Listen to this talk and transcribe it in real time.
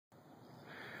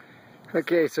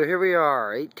Okay, so here we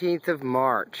are, 18th of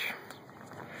March.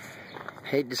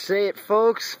 Hate to say it,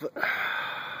 folks, but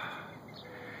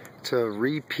it's a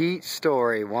repeat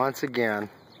story once again.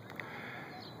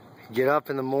 Get up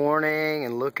in the morning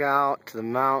and look out to the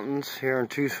mountains here in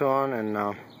Tucson,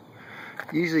 and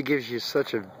usually gives you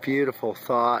such a beautiful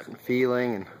thought and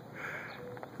feeling. And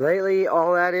lately,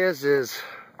 all that is,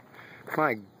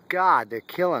 my God, they're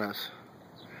killing us.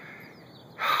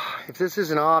 If this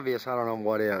isn't obvious, I don't know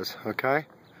what is, okay?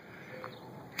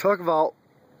 Talk about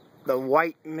the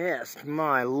white mist,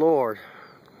 my Lord.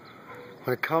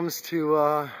 When it comes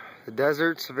to the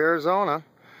deserts of Arizona,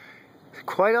 it's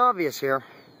quite obvious here,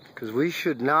 because we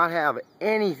should not have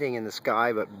anything in the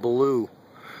sky but blue,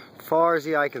 as far as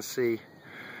the eye can see.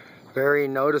 Very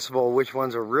noticeable which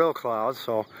ones are real clouds.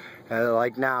 So,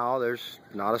 like now, there's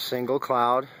not a single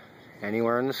cloud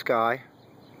anywhere in the sky.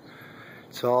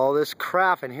 It's all this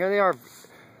crap, and here they are.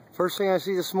 First thing I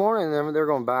see this morning, they're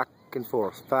going back and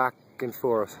forth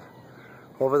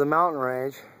over the mountain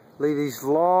range. Leave these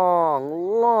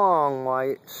long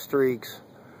white streaks,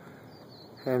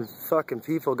 and fucking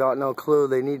people got no clue.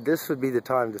 This would be the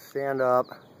time to stand up.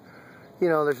 You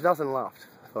know, there's nothing left,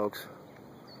 folks.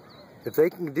 If they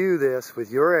can do this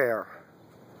with your air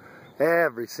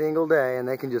every single day, and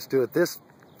they can just do it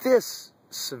this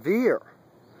severe,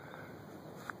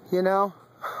 you know,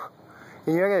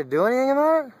 and you're not going to do anything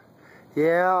about it?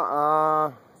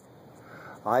 Yeah,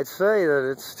 I'd say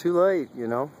that it's too late, you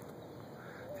know.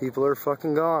 People are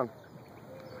fucking gone.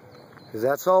 Because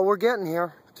that's all we're getting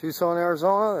here. Tucson,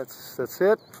 Arizona, that's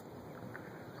it.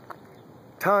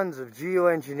 Tons of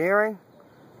Geo-Engineering.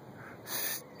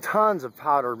 Tons of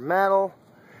powdered metal.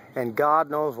 And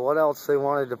God knows what else they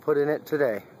wanted to put in it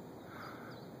today.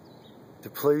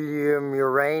 Depleted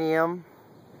uranium.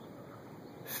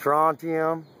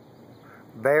 Strontium,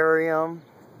 barium.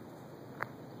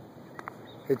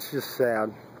 It's just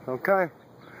sad. Okay.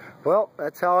 Well,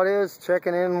 that's how it is.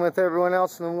 Checking in with everyone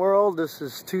else in the world. This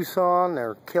is Tucson.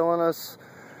 They're killing us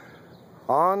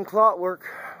on clockwork.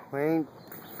 We ain't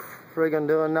friggin'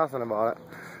 doing nothing about it.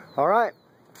 Alright.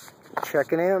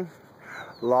 Checking in.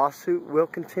 Lawsuit will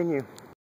continue.